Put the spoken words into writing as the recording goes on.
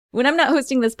When I'm not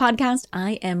hosting this podcast,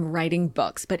 I am writing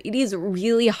books, but it is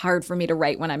really hard for me to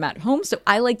write when I'm at home, so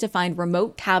I like to find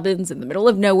remote cabins in the middle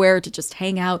of nowhere to just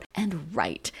hang out and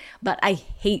write. But I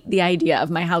hate the idea of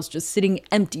my house just sitting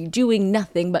empty, doing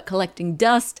nothing but collecting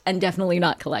dust and definitely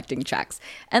not collecting checks.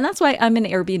 And that's why I'm an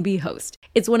Airbnb host.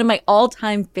 It's one of my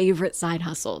all-time favorite side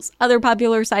hustles. Other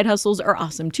popular side hustles are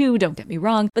awesome too, don't get me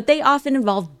wrong, but they often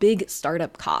involve big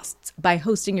startup costs. By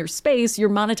hosting your space, you're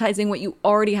monetizing what you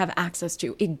already have access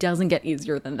to. It doesn't get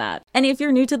easier than that. And if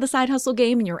you're new to the side hustle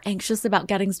game and you're anxious about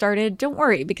getting started, don't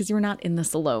worry, because you're not in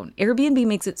this alone. Airbnb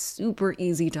makes it super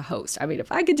easy to host. I mean,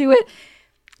 if I could do it,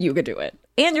 you could do it.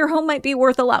 And your home might be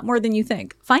worth a lot more than you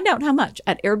think. Find out how much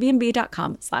at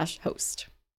airbnb.com/host.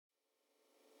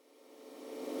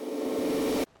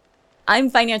 I'm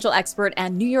financial expert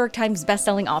and New York Times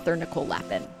bestselling author Nicole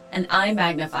Lapin. And I'm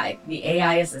Magnify, the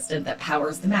AI assistant that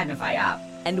powers the Magnify app.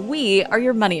 And we are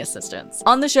your money assistants.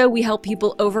 On the show, we help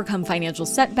people overcome financial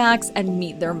setbacks and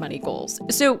meet their money goals.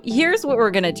 So here's what we're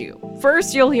gonna do.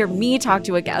 First, you'll hear me talk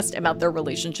to a guest about their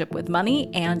relationship with money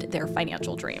and their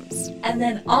financial dreams. And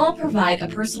then I'll provide a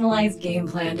personalized game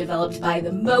plan developed by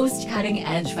the most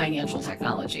cutting-edge financial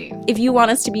technology. If you want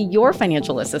us to be your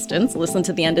financial assistants, listen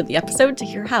to the end of the episode to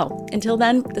hear how. Until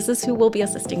then, this is who we'll be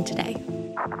assisting today.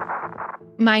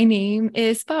 My name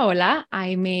is Paola.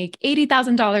 I make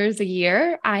 $80,000 a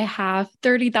year. I have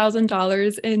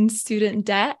 $30,000 in student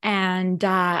debt, and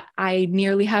I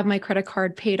nearly have my credit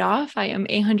card paid off. I am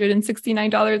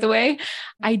 $869 away.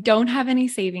 I don't have any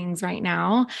savings right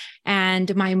now,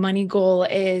 and my money goal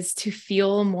is to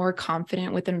feel more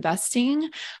confident with investing.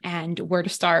 And where to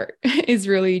start is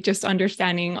really just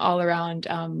understanding all around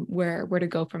where to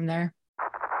go from there.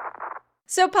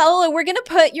 So Paola, we're going to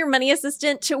put your money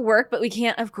assistant to work, but we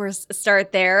can't, of course,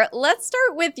 start there. Let's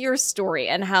start with your story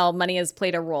and how money has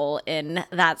played a role in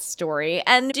that story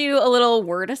and do a little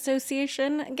word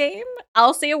association game.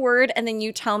 I'll say a word and then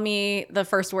you tell me the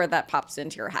first word that pops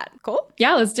into your head. Cool?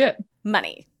 Yeah, let's do it.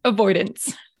 Money.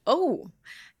 Avoidance. Oh,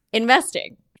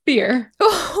 investing. Fear.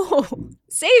 Oh,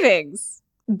 savings.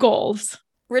 Goals.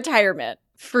 Retirement.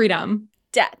 Freedom.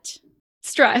 Debt.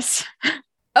 Stress.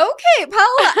 Okay,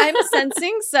 Paola, I'm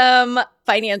sensing some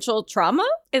financial trauma.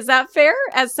 Is that fair?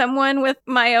 As someone with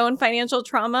my own financial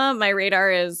trauma, my radar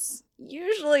is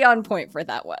usually on point for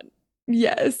that one.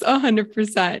 Yes,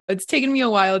 100%. It's taken me a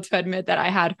while to admit that I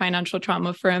had financial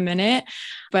trauma for a minute,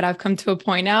 but I've come to a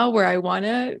point now where I want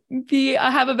to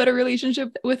have a better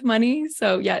relationship with money.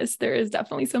 So yes, there is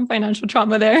definitely some financial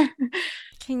trauma there.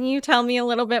 Can you tell me a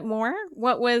little bit more?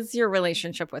 What was your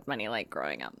relationship with money like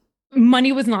growing up?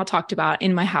 Money was not talked about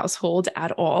in my household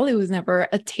at all. It was never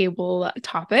a table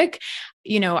topic.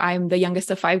 You know, I'm the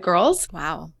youngest of 5 girls.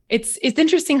 Wow. It's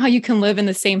interesting how you can live in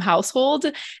the same household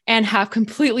and have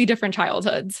completely different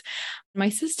childhoods. My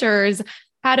sisters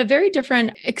had a very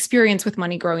different experience with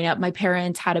money growing up. My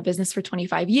parents had a business for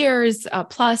 25 years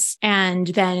plus. And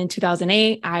then in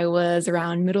 2008, I was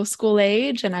around middle school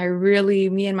age. And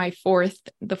me and my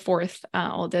the fourth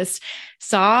oldest,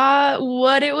 saw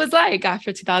what it was like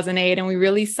after 2008. And we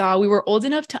were old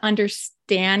enough to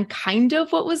understand kind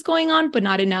of what was going on, but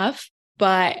not enough.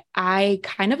 But I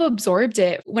kind of absorbed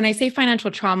it. When I say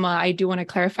financial trauma, I do want to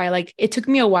clarify, like, it took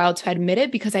me a while to admit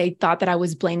it because I thought that I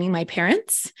was blaming my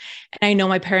parents. And I know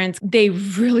my parents, they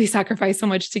really sacrificed so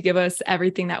much to give us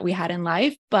everything that we had in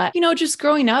life. But, you know, just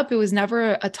growing up, it was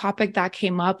never a topic that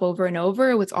came up over and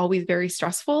over. It was always very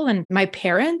stressful. And my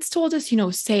parents told us, you know,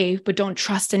 save, but don't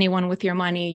trust anyone with your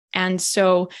money. And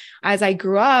so as I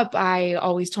grew up, I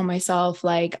always told myself,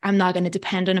 like, I'm not going to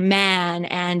depend on a man.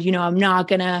 And, you know, I'm not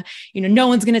going to, you know, no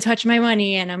one's going to touch my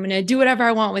money and I'm going to do whatever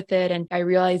I want with it. And I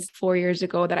realized 4 years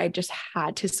ago that I just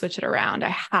had to switch it around.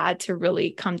 I had to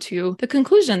really come to the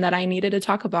conclusion that I needed to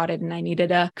talk about it and I needed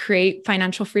to create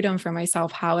financial freedom for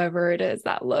myself, however it is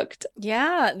that looked.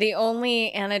 Yeah. The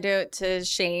only antidote to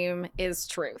shame is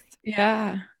truth.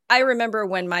 Yeah. I remember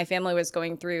when my family was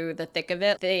going through the thick of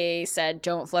it, they said,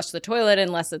 don't flush the toilet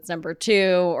unless it's number 2,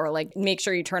 or like, make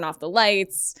sure you turn off the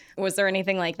lights. Was there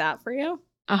anything like that for you?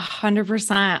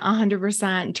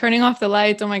 100%. Turning off the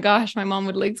lights. Oh my gosh. My mom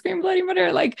would like scream bloody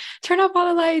murder, like turn off all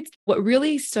the lights. What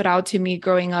really stood out to me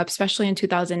growing up, especially in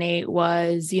 2008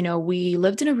 was, you know, we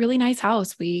lived in a really nice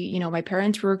house. My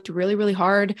parents worked really, really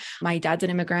hard. My dad's an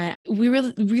immigrant. We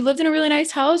lived in a really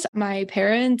nice house. My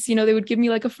parents, you know, they would give me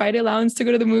like a Friday allowance to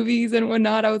go to the movies and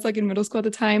whatnot. I was like in middle school at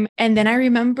the time. And then I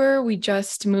remember we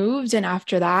just moved. And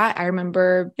after that, I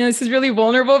remember, you know, this is really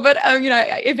vulnerable, but you know,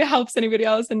 if it helps anybody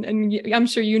else, and I'm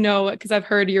sure you know, because I've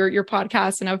heard your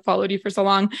podcast and I've followed you for so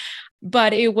long,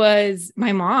 but it was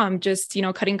my mom just, you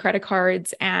know, cutting credit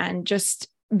cards and just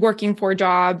working 4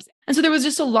 jobs. And so there was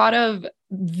just a lot of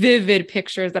vivid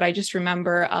pictures that I just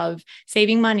remember of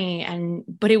saving money,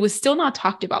 but it was still not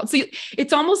talked about. So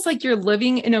it's almost like you're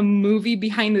living in a movie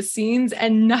behind the scenes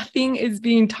and nothing is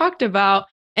being talked about.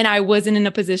 And I wasn't in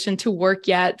a position to work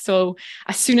yet. So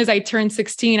as soon as I turned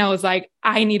 16, I was like,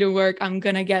 I need to work. I'm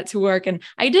going to get to work. And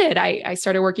I did. I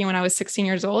started working when I was 16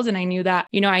 years old. And I knew that,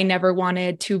 I never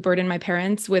wanted to burden my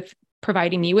parents with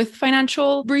providing me with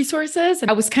financial resources.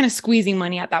 And I was kind of squeezing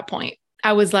money at that point.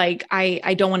 I was like,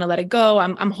 I don't want to let it go.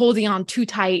 I'm holding on too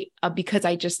tight because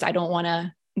I don't want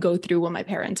to go through what my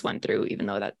parents went through, even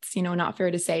though that's, not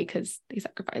fair to say because they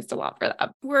sacrificed a lot for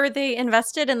that. Were they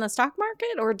invested in the stock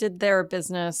market or did their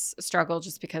business struggle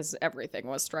just because everything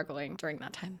was struggling during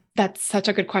that time? That's such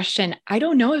a good question. I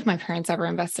don't know if my parents ever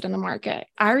invested in the market.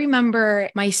 I remember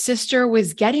my sister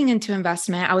was getting into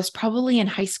investment. I was probably in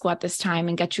high school at this time,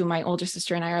 and get you, my older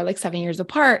sister and I are like 7 years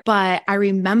apart. But I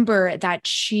remember that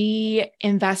she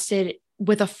invested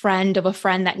with a friend of a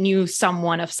friend that knew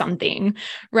someone of something,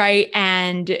 right?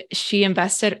 And she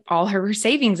invested all her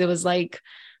savings. It was like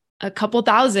a couple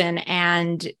thousand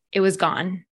and it was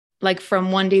gone. Like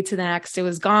from one day to the next, it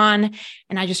was gone.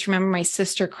 And I just remember my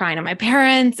sister crying at my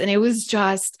parents. And it was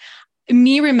just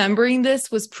me remembering this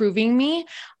was proving me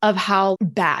of how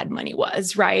bad money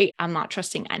was, right? I'm not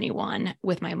trusting anyone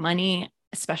with my money,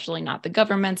 especially not the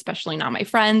government, especially not my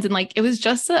friends. And like, it was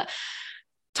just a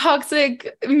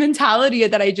toxic mentality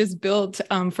that I just built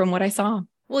from what I saw.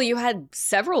 Well, you had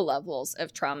several levels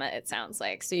of trauma, it sounds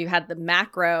like. So you had the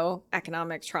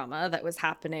macroeconomic trauma that was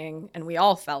happening, and we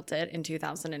all felt it in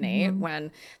 2008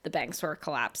 when the banks were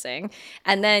collapsing.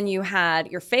 And then you had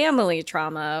your family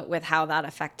trauma with how that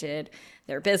affected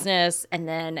their business, and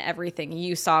then everything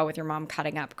you saw with your mom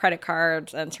cutting up credit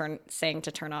cards and saying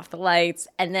to turn off the lights,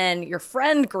 and then your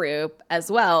friend group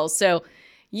as well. So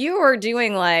you were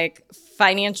doing like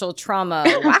financial trauma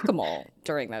whack-a-mole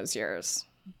during those years.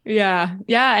 Yeah.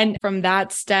 Yeah. And from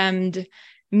that stemmed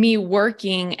me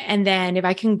working. And then if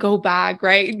I can go back,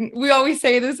 right? We always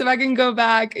say this, if I can go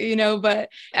back, but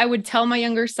I would tell my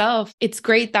younger self, it's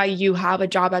great that you have a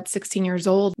job at 16 years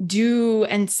old, do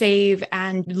and save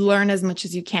and learn as much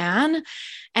as you can.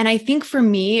 And I think for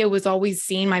me, it was always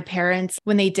seeing my parents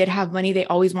when they did have money, they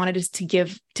always wanted us to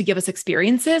give us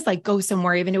experiences, like go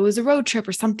somewhere, even if it was a road trip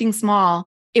or something small.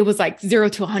 It was like 0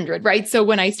 to 100, right? So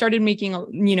when I started making,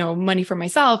 money for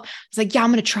myself, I was like, yeah,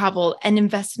 I'm going to travel. And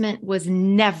investment was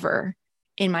never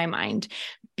in my mind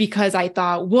because I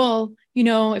thought, well,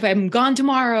 if I'm gone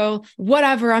tomorrow,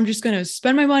 whatever, I'm just going to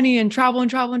spend my money and travel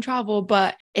and travel and travel.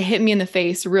 But it hit me in the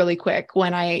face really quick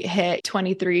when I hit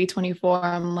 23, 24.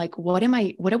 I'm like, what do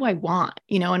I want?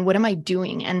 And what am I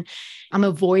doing? And I'm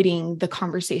avoiding the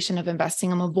conversation of investing.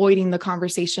 I'm avoiding the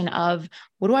conversation of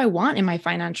what do I want in my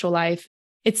financial life?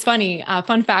 It's funny.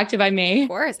 Fun fact, if I may. Of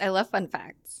course. I love fun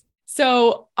facts.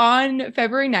 So on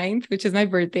February 9th, which is my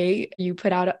birthday, you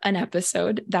put out an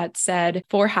episode that said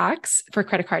 4 hacks for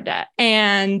credit card debt.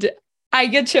 And I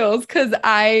get chills because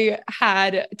I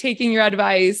had taken your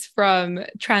advice from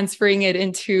transferring it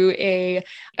into a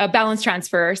balance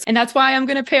transfer. And that's why I'm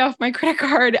going to pay off my credit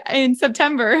card in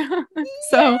September.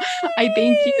 So I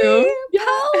thank you.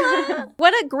 Paula.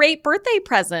 What a great birthday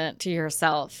present to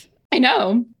yourself. I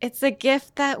know. It's a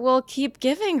gift that will keep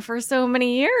giving for so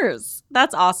many years.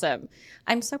 That's awesome.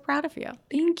 I'm so proud of you.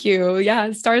 Thank you.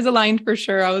 Yeah, stars aligned for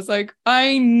sure. I was like,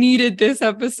 I needed this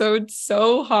episode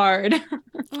so hard.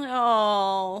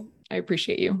 Oh, I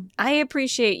appreciate you. I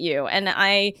appreciate you. And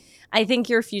I think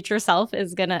your future self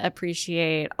is going to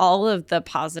appreciate all of the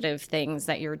positive things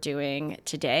that you're doing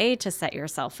today to set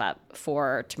yourself up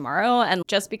for tomorrow. And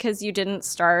just because you didn't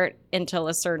start until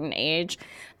a certain age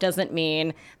doesn't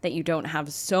mean that you don't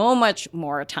have so much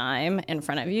more time in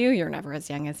front of you. You're never as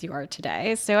young as you are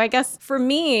today. So I guess for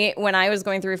me, when I was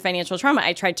going through financial trauma,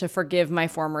 I tried to forgive my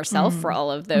former self for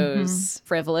all of those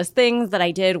frivolous things that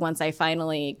I did once I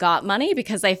finally got money,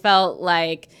 because I felt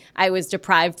like I was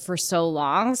deprived for so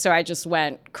long. So I just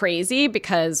went crazy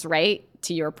because, right,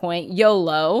 to your point,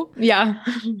 YOLO. Yeah.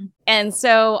 And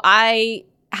so I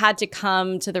had to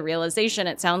come to the realization,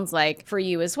 it sounds like for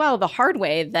you as well, the hard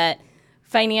way, that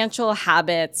financial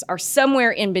habits are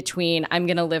somewhere in between I'm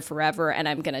going to live forever and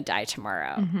I'm going to die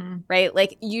tomorrow, right?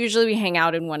 Like usually we hang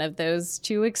out in one of those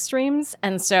two extremes.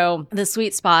 And so the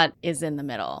sweet spot is in the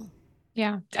middle.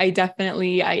 Yeah, I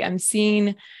am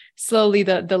seeing slowly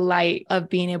the light of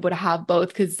being able to have both,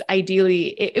 because ideally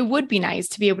it would be nice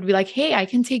to be able to be like, hey, I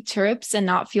can take trips and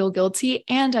not feel guilty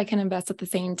and I can invest at the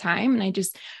same time. And I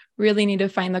just really need to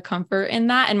find the comfort in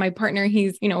that. And my partner,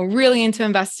 he's, really into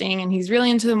investing and he's really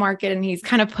into the market and he's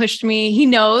kind of pushed me. He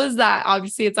knows that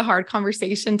obviously it's a hard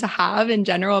conversation to have in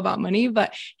general about money,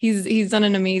 but he's done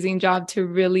an amazing job to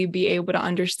really be able to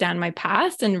understand my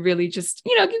past and really just,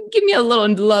 give me a little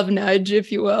love nudge,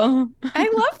 if you will. I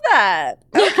love that.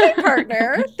 Okay,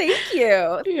 partner. Thank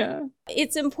you. Yeah.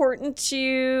 It's important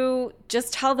to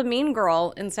just tell the mean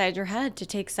girl inside your head to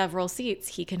take several seats.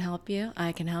 He can help you.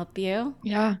 I can help you.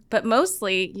 Yeah. But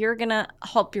mostly you're going to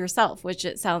help yourself, which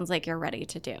it sounds like you're ready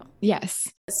to do. Yes.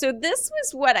 So this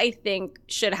was what I think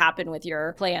should happen with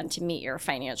your plan to meet your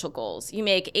financial goals. You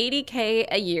make $80K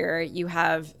a year. You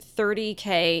have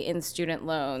 $30K in student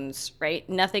loans, right?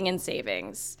 Nothing in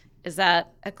savings. Is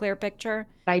that a clear picture?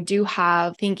 I do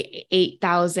have, I think,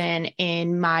 8,000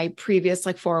 in my previous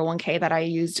 401k that I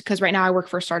used, because right now I work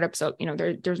for a startup. So,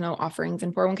 there's no offerings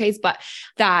in 401ks, but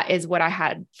that is what I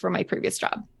had for my previous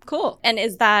job. Cool. And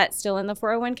is that still in the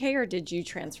 401k or did you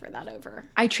transfer that over?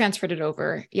 I transferred it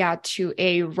over, to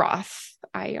a Roth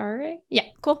IRA. Yeah.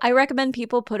 Cool. I recommend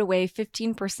people put away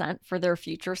 15% for their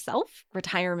future self,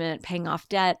 retirement, paying off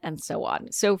debt, and so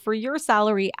on. So for your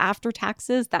salary after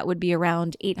taxes, that would be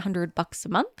around $800 a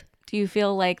month. Do you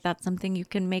feel like that's something you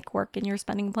can make work in your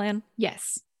spending plan?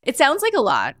 Yes. It sounds like a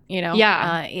lot,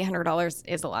 Yeah. $800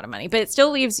 is a lot of money, but it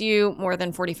still leaves you more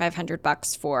than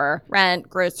 $4,500 for rent,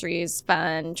 groceries,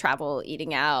 fun, travel,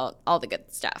 eating out, all the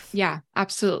good stuff. Yeah,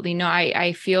 absolutely. No,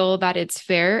 I feel that it's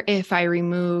fair if I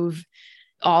remove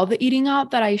all the eating out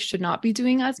that I should not be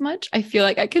doing as much. I feel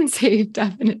like I can save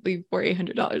definitely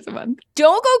 $800 a month.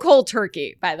 Don't go cold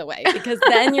turkey, by the way, because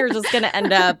then you're just going to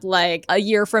end up a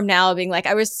year from now being like,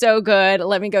 I was so good.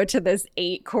 Let me go to this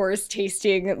 8-course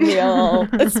tasting meal,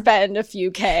 spend a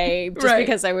few K just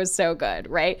because I was so good.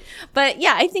 Right. But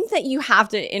yeah, I think that you have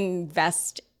to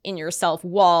invest in yourself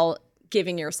while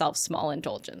giving yourself small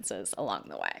indulgences along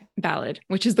the way. Valid,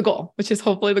 which is the goal, which is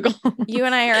hopefully the goal. You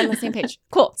and I are on the same page.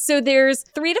 Cool. So there's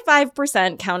 3 to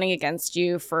 5% counting against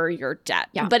you for your debt.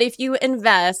 Yeah. But if you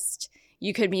invest,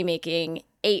 you could be making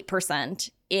 8%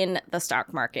 in the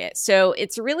stock market. So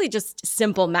it's really just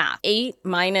simple math. 8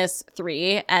 minus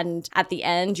 3, and at the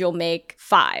end, you'll make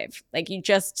 5. You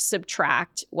just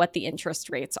subtract what the interest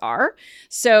rates are.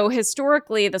 So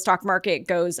historically, the stock market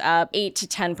goes up 8 to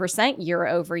 10% year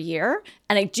over year.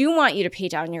 And I do want you to pay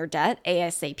down your debt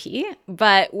ASAP.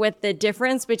 But with the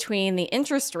difference between the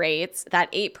interest rates,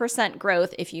 that 8%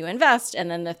 growth if you invest, and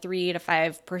then the 3 to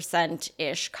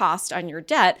 5%-ish cost on your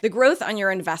debt, the growth on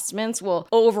your investments will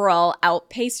overall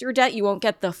outpace your debt. You won't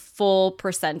get the full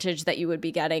percentage that you would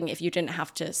be getting if you didn't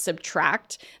have to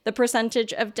subtract the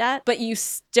percentage of debt, but you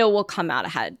still will come out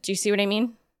ahead. Do you see what I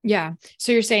mean? Yeah.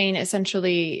 So you're saying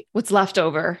essentially what's left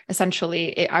over,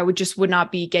 I would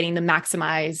not be getting the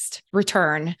maximized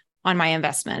return on my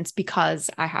investments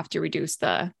because I have to reduce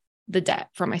the debt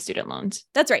from my student loans.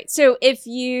 That's right. So if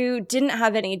you didn't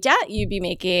have any debt, you'd be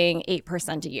making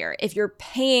 8% a year. If you're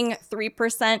paying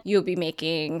 3%, you'll be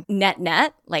making net,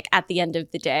 at the end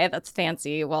of the day. That's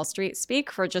fancy Wall Street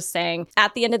speak for just saying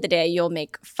at the end of the day, you'll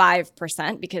make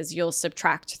 5% because you'll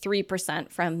subtract 3%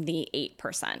 from the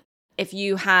 8%. If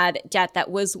you had debt that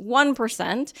was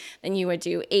 1%, then you would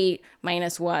do 8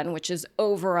 minus 1, which is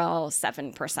overall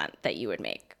 7% that you would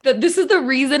make. This is the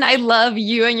reason I love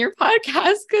you and your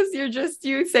podcast, because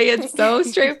you say it so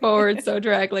straightforward, so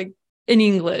direct, in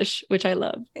English, which I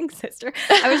love. Thanks, sister.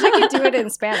 I wish I could do it in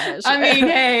Spanish. I mean,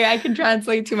 hey, I can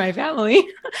translate to my family,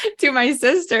 to my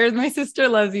sisters. My sister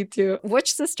loves you too.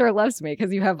 Which sister loves me?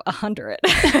 Because you have 100.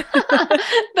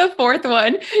 The fourth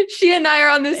one. She and I are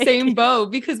on the same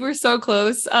boat because we're so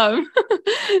close.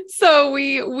 So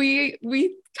we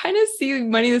kind of see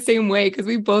money the same way because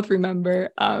we both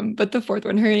remember. But the fourth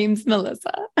one, her name's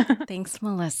Melissa. Thanks,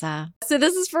 Melissa. So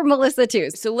this is for Melissa too.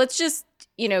 So let's just,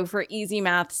 for easy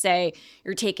math, say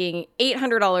you're taking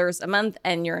 $800 a month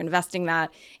and you're investing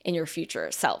that in your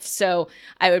future self. So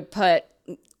I would put,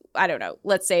 I don't know,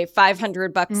 let's say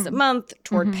 $500 a month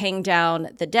toward paying down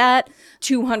the debt,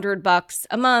 $200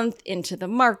 a month into the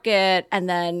market, and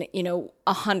then,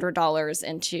 $100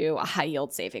 into a high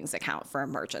yield savings account for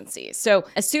emergencies. So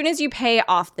as soon as you pay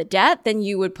off the debt, then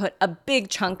you would put a big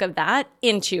chunk of that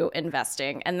into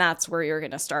investing. And that's where you're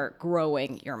going to start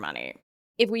growing your money.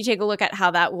 If we take a look at how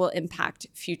that will impact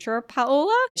future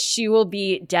Paola, she will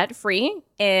be debt-free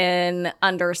in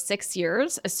under 6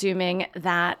 years, assuming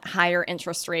that higher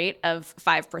interest rate of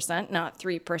 5%, not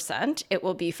 3%. It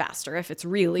will be faster if it's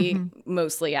really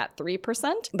mostly at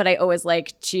 3%. But I always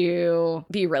like to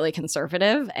be really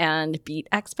conservative and beat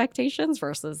expectations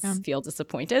versus feel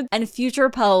disappointed. And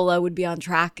future Paola would be on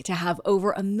track to have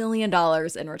over $1 million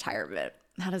in retirement.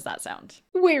 How does that sound?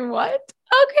 Wait, what?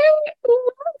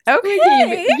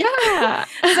 Okay. Yeah.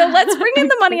 So let's bring in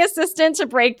the money assistant to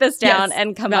break this down Yes,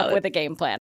 and come up with a game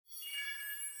plan.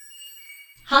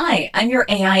 Hi, I'm your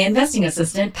AI investing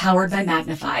assistant powered by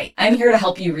Magnify. I'm here to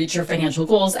help you reach your financial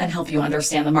goals and help you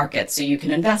understand the market so you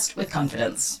can invest with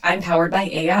confidence. I'm powered by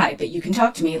AI, but you can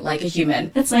talk to me like a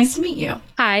human. It's nice to meet you.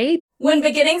 Hi. When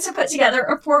beginning to put together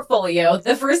a portfolio,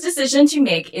 the first decision to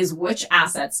make is which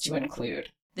assets to include.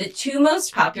 The two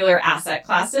most popular asset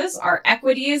classes are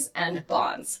equities and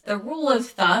bonds. The rule of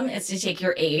thumb is to take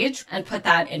your age and put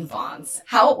that in bonds.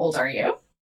 How old are you?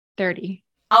 30.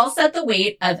 I'll set the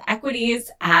weight of equities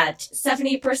at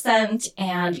 70%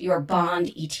 and your bond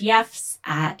ETFs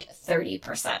at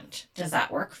 30%. Does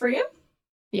that work for you?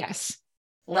 Yes.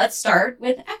 Let's start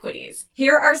with equities.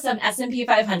 Here are some S&P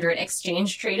 500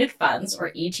 exchange-traded funds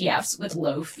or ETFs with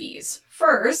low fees.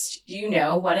 First, do you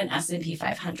know what an S&P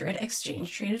 500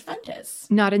 exchange-traded fund is?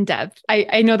 Not in depth.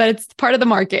 I know that it's part of the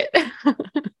market.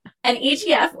 An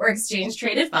ETF or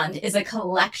exchange-traded fund is a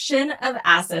collection of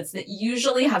assets that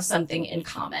usually have something in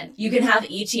common. You can have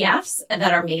ETFs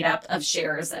that are made up of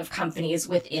shares of companies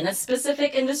within a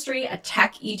specific industry. A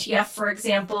tech ETF, for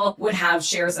example, would have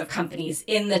shares of companies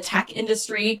in the tech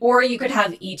industry, or you could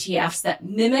have ETFs that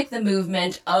mimic the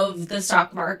movement of the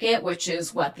stock market, which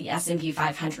is what the S&P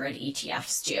 500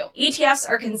 ETFs do. ETFs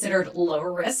are considered low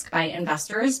risk by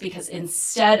investors because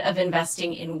instead of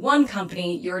investing in one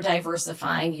company, you're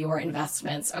diversifying your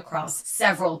investments across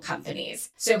several companies.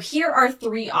 So here are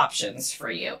three options for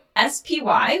you.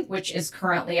 SPY, which is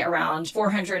currently around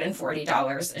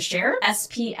 $440 a share.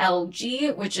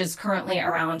 SPLG, which is currently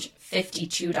around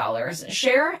 $52 a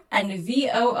share. And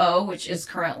VOO, which is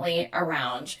currently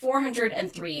around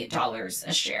 $403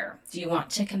 a share. Do you want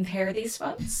to compare these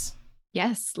funds?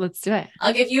 Yes, let's do it.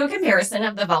 I'll give you a comparison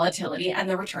of the volatility and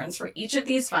the returns for each of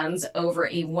these funds over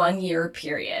a 1-year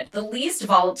period. The least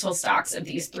volatile stocks of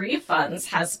these three funds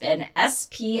has been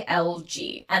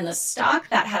SPLG, and the stock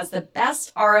that has the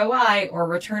best ROI or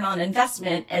return on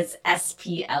investment is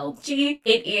SPLG.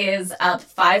 It is up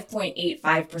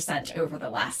 5.85% over the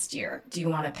last year. Do you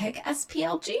want to pick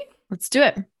SPLG? Let's do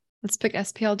it. Let's pick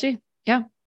SPLG. Yeah.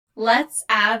 Let's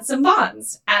add some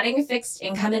bonds. Adding fixed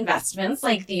income investments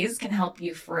like these can help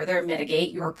you further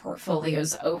mitigate your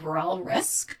portfolio's overall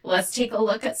risk. Let's take a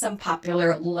look at some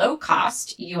popular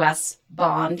low-cost U.S.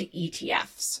 bond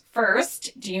ETFs.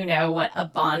 First, do you know what a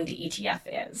bond ETF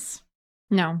is?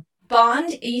 No. Bond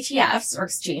ETFs, or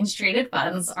exchange-traded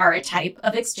funds, are a type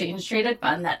of exchange-traded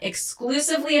fund that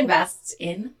exclusively invests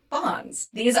in bonds.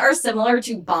 These are similar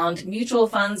to bond mutual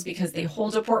funds because they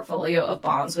hold a portfolio of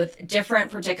bonds with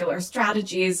different particular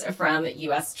strategies, from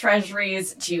U.S.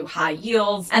 Treasuries to high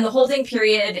yields, and the holding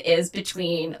period is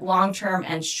between long-term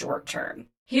and short-term.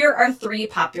 Here are three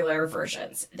popular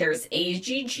versions. There's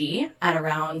AGG at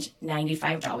around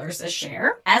 $95 a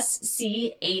share,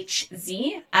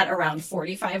 SCHZ at around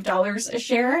 $45 a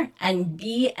share, and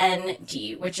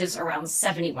BND, which is around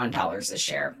 $71 a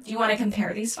share. Do you want to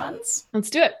compare these funds? Let's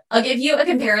do it. I'll give you a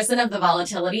comparison of the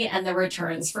volatility and the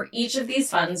returns for each of these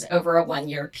funds over a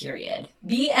 1-year period.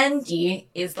 BND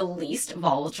is the least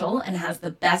volatile and has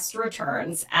the best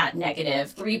returns at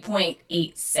negative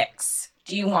 3.86.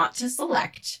 Do you want to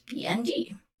select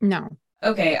BND? No.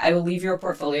 Okay, I will leave your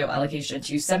portfolio allocation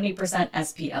to 70%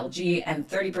 SPLG and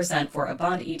 30% for a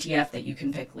bond ETF that you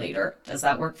can pick later. Does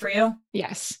that work for you?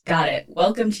 Yes. Got it.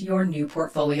 Welcome to your new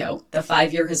portfolio. The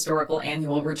 5-year historical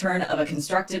annual return of a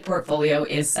constructed portfolio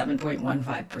is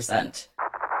 7.15%.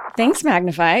 Thanks,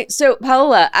 Magnify. So,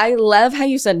 Paola, I love how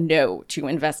you said no to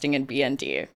investing in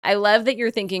BND. I love that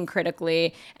you're thinking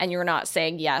critically and you're not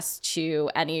saying yes to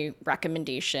any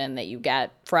recommendation that you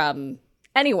get from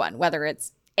anyone, whether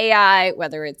it's AI,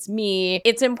 whether it's me.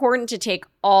 It's important to take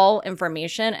all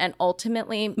information and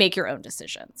ultimately make your own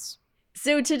decisions.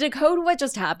 So to decode what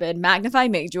just happened, Magnify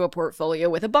made you a portfolio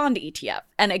with a bond ETF.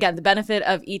 And again, the benefit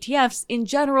of ETFs in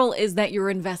general is that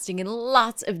you're investing in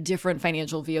lots of different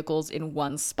financial vehicles in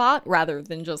one spot rather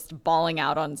than just balling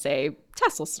out on, say,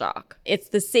 Tesla stock. It's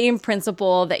the same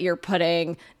principle that you're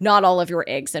putting not all of your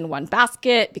eggs in one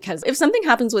basket, because if something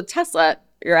happens with Tesla,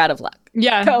 you're out of luck.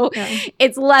 Yeah. So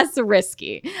it's less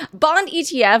risky. Bond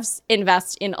ETFs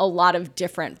invest in a lot of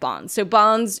different bonds. So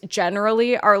bonds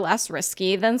generally are less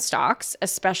risky than stocks,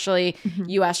 especially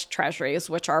U.S. Treasuries,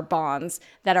 which are bonds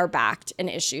that are backed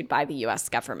and issued by the U.S.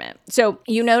 government. So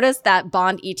you notice that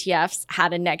bond ETFs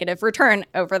had a negative return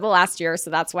over the last year.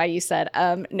 So that's why you said,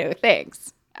 no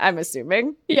thanks, I'm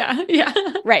assuming. Yeah.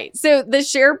 Right. So the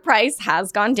share price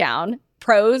has gone down.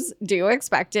 pros do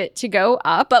expect it to go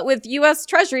up. But with US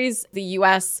Treasuries, the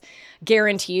US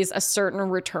guarantees a certain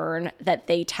return that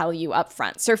they tell you up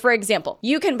front. So for example,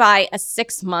 you can buy a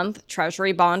 6-month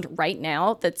Treasury bond right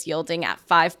now that's yielding at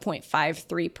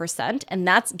 5.53%, and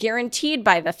that's guaranteed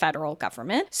by the federal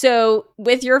government. So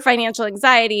with your financial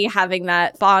anxiety, having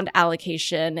that bond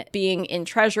allocation being in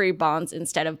Treasury bonds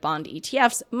instead of bond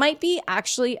ETFs might be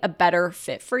actually a better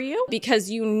fit for you because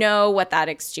you know what that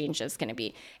exchange is going to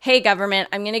be. Hey, government,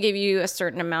 I'm going to give you a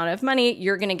certain amount of money.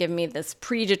 You're going to give me this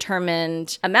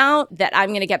predetermined amount that I'm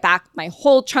going to get back my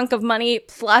whole chunk of money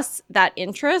plus that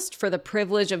interest for the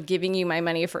privilege of giving you my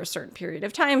money for a certain period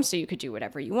of time so you could do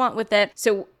whatever you want with it.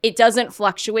 So it doesn't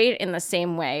fluctuate in the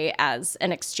same way as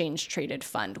an exchange traded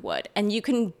fund would. And you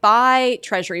can buy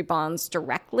Treasury bonds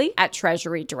directly at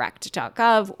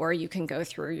treasurydirect.gov, or you can go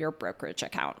through your brokerage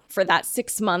account. For that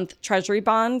 6-month Treasury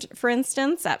bond, for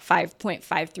instance, at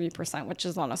 5.53%, which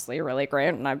is honestly really great,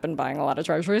 and I've been buying a lot of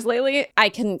Treasuries lately, I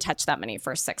can touch that money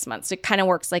for 6 months. It kind of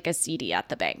works like a CD at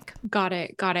the bank. Got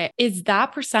it. Is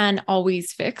that percent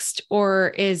always fixed,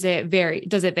 or does it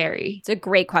vary? It's a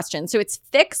great question. So it's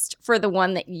fixed for the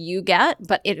one that you get,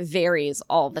 but it varies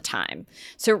all the time.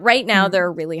 So right now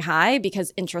they're really high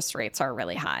because interest rates are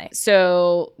really high.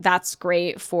 So that's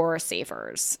great for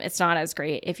savers. It's not as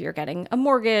great if you're getting a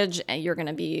mortgage and you're going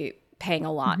to be paying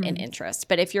a lot in interest.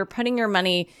 But if you're putting your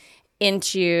money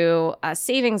into a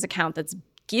savings account that's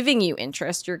giving you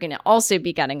interest, you're going to also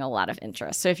be getting a lot of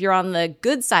interest. So if you're on the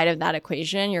good side of that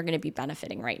equation, you're going to be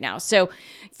benefiting right now. So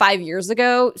 5 years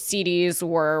ago, CDs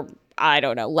were, I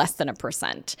don't know, less than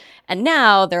 1%. And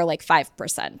now they're like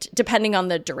 5%, depending on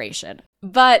the duration.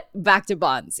 But back to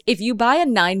bonds. If you buy a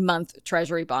 9-month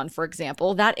Treasury bond, for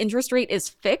example, that interest rate is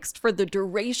fixed for the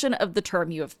duration of the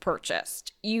term you have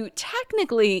purchased. You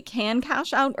technically can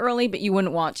cash out early, but you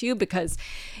wouldn't want to because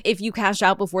if you cash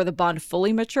out before the bond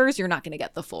fully matures, you're not going to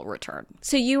get the full return.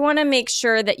 So you want to make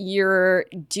sure that you're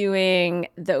doing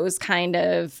those kind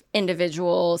of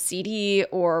individual CD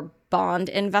or bond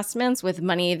investments with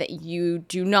money that you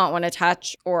do not want to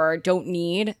touch or don't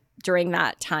need during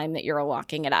that time that you're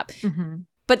locking it up.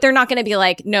 But they're not going to be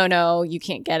like, no, you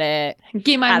can't get it.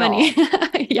 Give my money.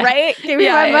 Right? Give me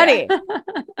my money.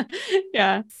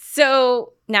 Yeah.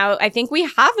 So now I think we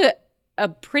have a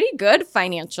pretty good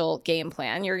financial game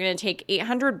plan. You're going to take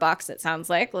 $800, it sounds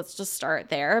like. Let's just start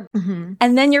there.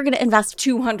 And then you're going to invest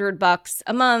 $200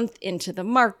 a month into the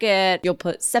market. You'll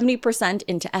put 70%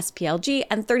 into SPLG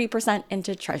and 30%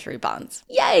 into Treasury bonds.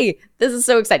 Yay! This is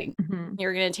so exciting.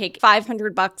 You're going to take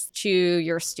 $500 to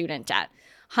your student debt.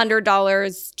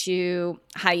 $100 to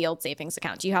high yield savings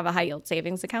account. Do you have a high yield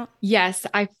savings account? Yes,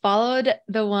 I followed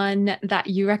the one that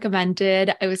you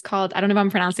recommended. It was called, I don't know if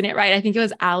I'm pronouncing it right. I think it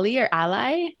was Ally or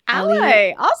Ally.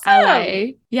 Ally. Awesome.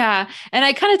 Ally. Yeah. And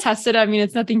I kind of tested. I mean,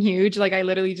 it's nothing huge. Like I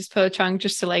literally just put a chunk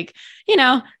just to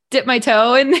dip my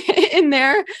toe in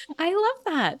there. I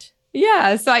love that.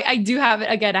 Yeah. So I do have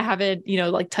it. Again, I haven't,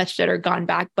 touched it or gone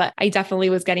back, but I definitely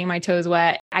was getting my toes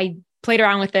wet. I played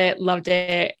around with it, loved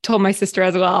it, told my sister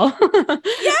as well.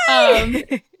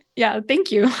 Yay! Yeah,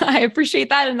 thank you. I appreciate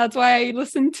that. And that's why I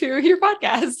listen to your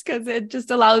podcast, because it just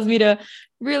allows me to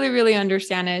really, really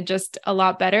understand it just a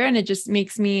lot better. And it just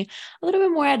makes me a little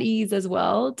bit more at ease as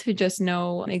well to just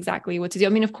know exactly what to do. I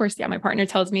mean, of course, my partner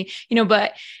tells me,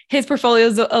 but his portfolio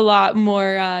is a lot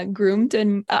more groomed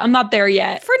and I'm not there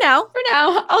yet. For now,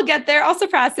 I'll get there. I'll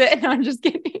surpass it. No, I'm just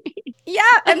kidding. Yeah.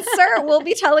 And sir, we'll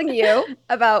be telling you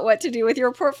about what to do with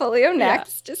your portfolio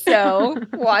next. Yeah. So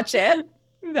watch it.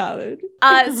 Valid.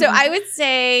 So I would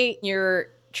say you're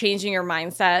changing your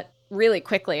mindset really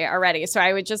quickly already. So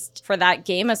I would just, for that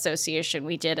game association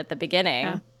we did at the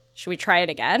beginning, should we try it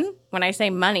again? When I say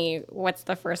money, what's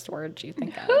the first word you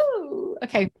think of? Ooh,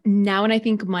 okay. Now when I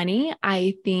think money,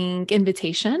 I think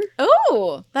invitation.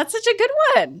 Oh, that's such a good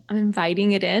one. I'm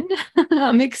inviting it in.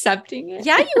 I'm accepting it.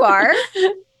 Yeah, you are.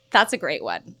 That's a great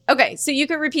one. Okay, so you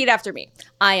can repeat after me.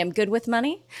 I am good with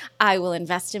money. I will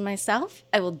invest in myself.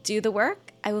 I will do the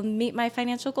work. I will meet my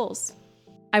financial goals.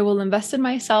 I will invest in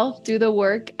myself, do the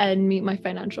work, and meet my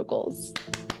financial goals.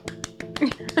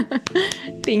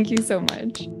 Thank you so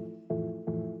much.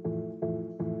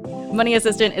 Money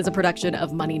Assistant is a production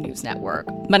of Money News Network.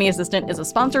 Money Assistant is a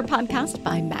sponsored podcast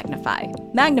by Magnify.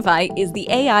 Magnify is the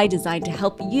AI designed to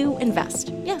help you invest.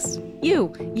 Yes,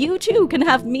 You too can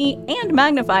have me and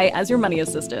Magnify as your money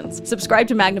assistants. Subscribe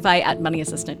to Magnify at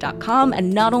moneyassistant.com,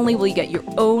 and not only will you get your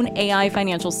own AI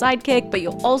financial sidekick, but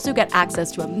you'll also get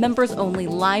access to a members-only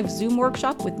live Zoom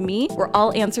workshop with me where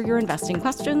I'll answer your investing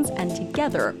questions, and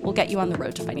together we'll get you on the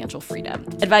road to financial freedom.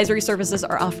 Advisory services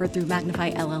are offered through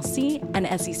Magnify LLC, an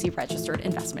SEC-registered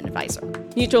investment advisor.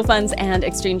 Mutual funds and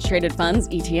exchange-traded funds,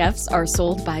 ETFs, are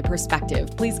sold by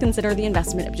Perspective. Please consider the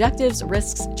investment objectives,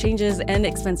 risks, changes, and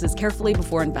expenses carefully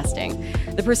before investing.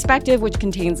 The Perspective, which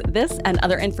contains this and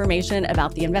other information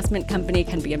about the investment company,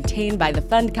 can be obtained by the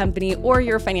fund company or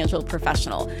your financial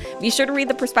professional. Be sure to read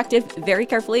the Perspective very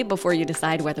carefully before you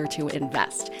decide whether to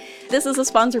invest. This is a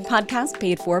sponsored podcast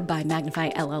paid for by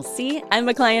Magnify LLC. I'm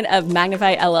a client of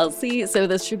Magnify LLC, so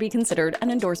this should be considered an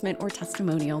endorsement or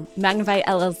testimonial. Magnify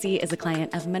LLC is a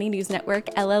client of Money News Network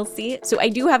LLC, so I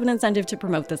do have an incentive to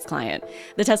promote this client.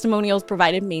 The testimonials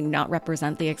provided may not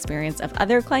represent the experience of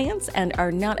other clients and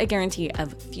are not a guarantee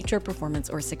of future performance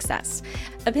or success.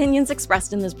 Opinions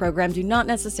expressed in this program do not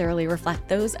necessarily reflect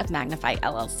those of Magnify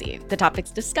LLC. The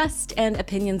topics discussed and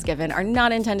opinions given are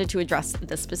not intended to address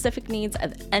the specific needs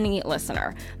of any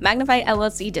listener. Magnify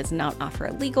LLC does not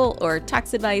offer legal or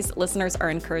tax advice. Listeners are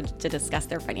encouraged to discuss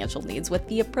their financial needs with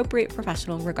the appropriate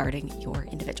professional regarding your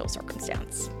individual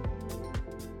circumstance.